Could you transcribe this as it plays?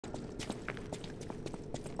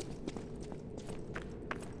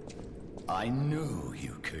I knew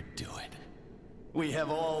you could do it. We have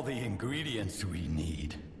all the ingredients we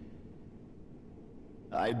need.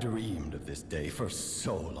 I dreamed of this day for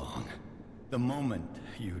so long. The moment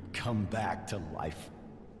you'd come back to life.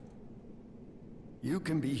 You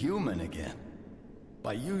can be human again.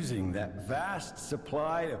 By using that vast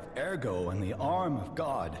supply of ergo and the arm of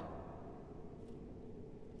God.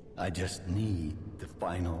 I just need the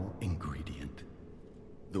final ingredient.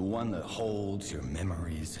 The one that holds your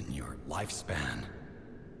memories and your lifespan.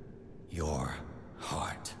 Your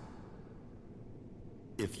heart.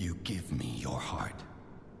 If you give me your heart,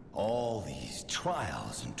 all these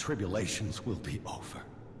trials and tribulations will be over.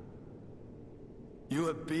 You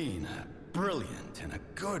have been a brilliant and a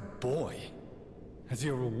good boy. As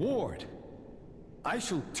your reward, I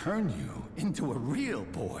shall turn you into a real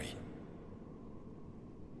boy.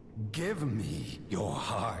 Give me your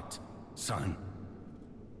heart, son.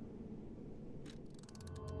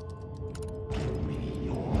 Give me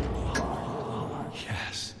your heart.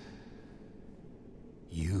 Yes.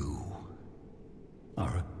 You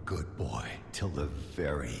are a good boy till the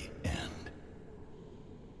very end.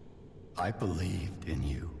 I believed in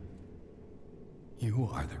you. You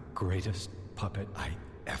are the greatest puppet I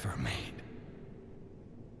ever made.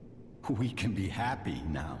 We can be happy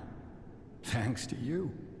now, thanks to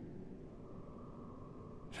you.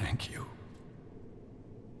 Thank you.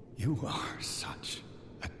 You are such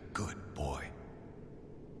a good boy.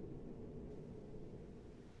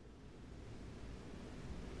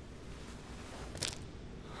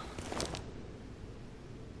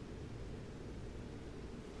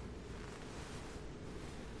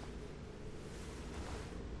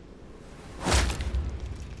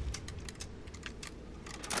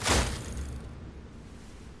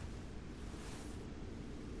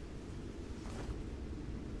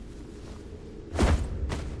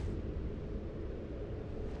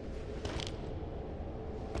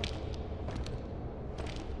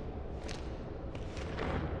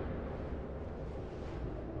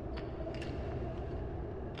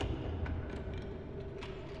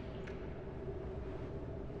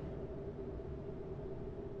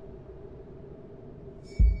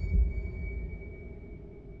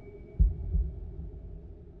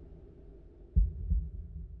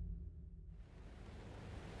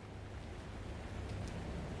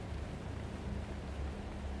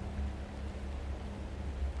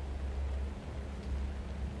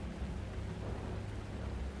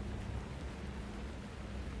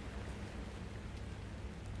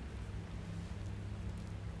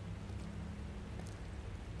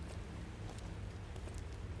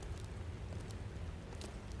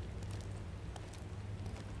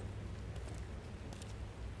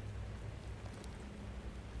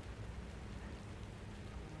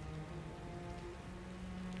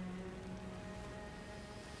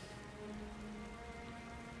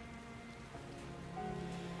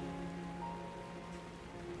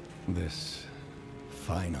 This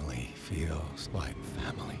finally feels like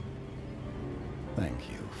family. Thank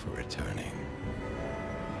you for returning,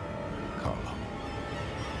 Carlo.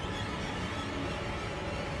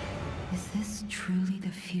 Is this truly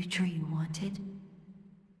the future you wanted?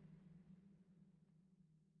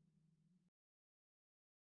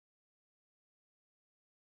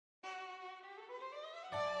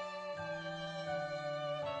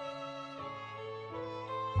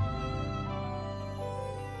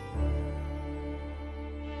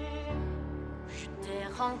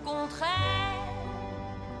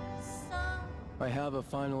 I have a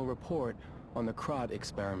final report on the Krat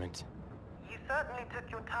experiment. You certainly took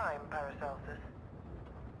your time, Paracelsus.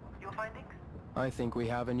 Your findings? I think we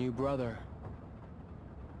have a new brother.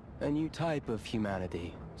 A new type of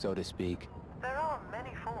humanity, so to speak. There are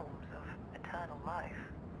many forms of eternal life.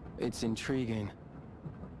 It's intriguing,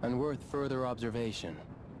 and worth further observation.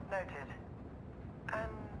 Noted.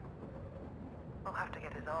 And we'll have to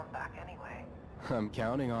get his arm back anyway. I'm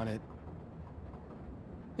counting on it.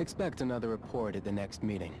 Expect another report at the next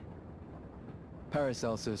meeting.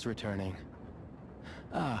 Paracelsus returning.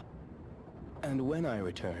 Ah, and when I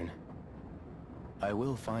return, I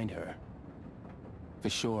will find her. For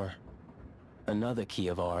sure. Another key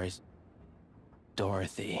of ours.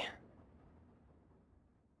 Dorothy.